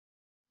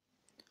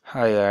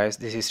Hi guys,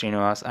 this is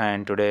Srinivas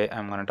and today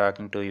I'm gonna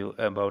talking to you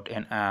about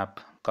an app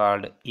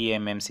called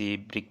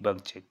eMMC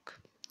brickbug check.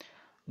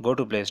 Go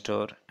to Play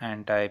Store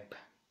and type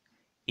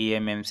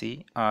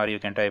eMMC or you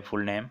can type full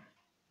name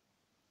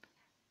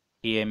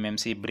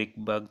eMMC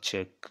brickbug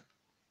check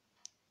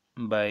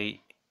by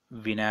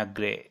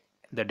Vinagre,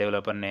 the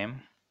developer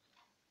name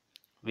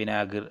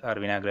Vinagre or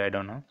Vinagre, I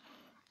don't know.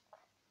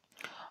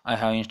 I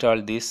have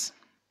installed this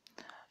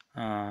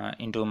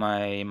into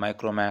my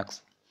Micromax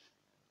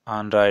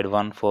Android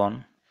One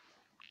phone.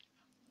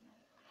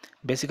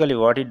 Basically,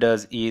 what it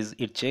does is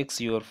it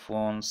checks your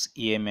phone's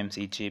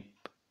eMMC chip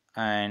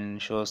and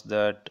shows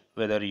that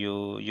whether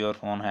your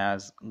phone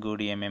has good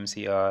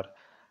eMMC or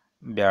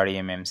bad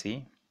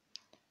eMMC.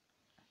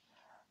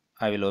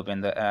 I will open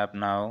the app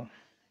now.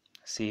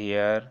 See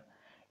here,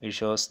 it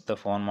shows the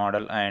phone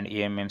model and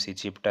eMMC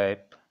chip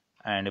type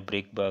and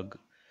brick bug.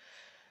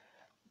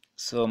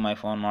 So my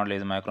phone model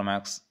is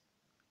Micromax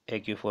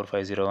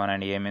AQ4501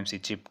 and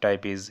eMMC chip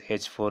type is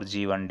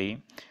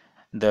H4G1D.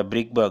 The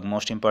brick bug,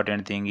 most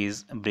important thing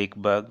is brick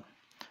bug.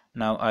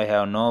 Now I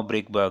have no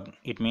brick bug.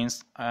 It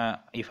means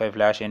if I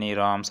flash any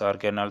ROMs or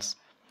kernels,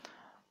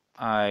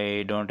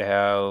 I don't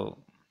have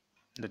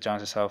the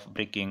chances of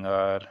bricking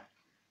or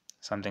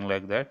something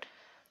like that.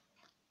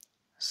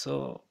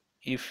 So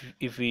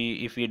if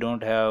we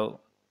don't have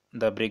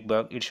the brick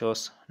bug, it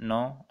shows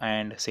no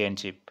and sane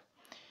chip.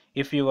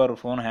 If your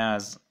phone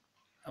has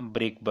a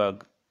brick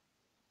bug,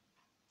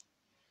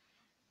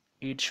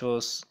 it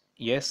shows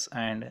yes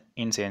and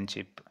insane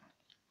chip.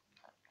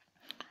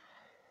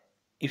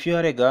 If you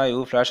are a guy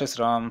who flashes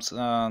ROMs,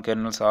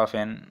 kernels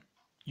often,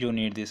 you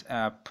need this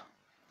app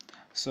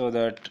so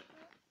that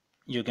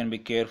you can be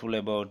careful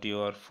about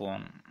your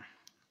phone.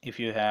 If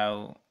you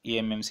have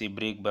eMMC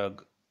brick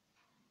bug,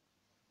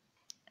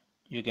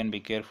 you can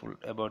be careful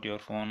about your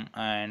phone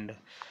and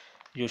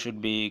you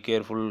should be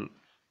careful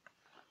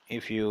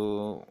if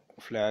you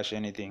flash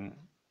anything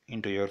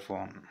into your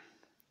phone.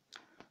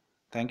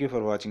 Thank you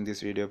for watching this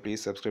video.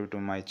 Please subscribe to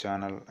my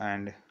channel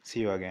and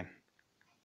see you again.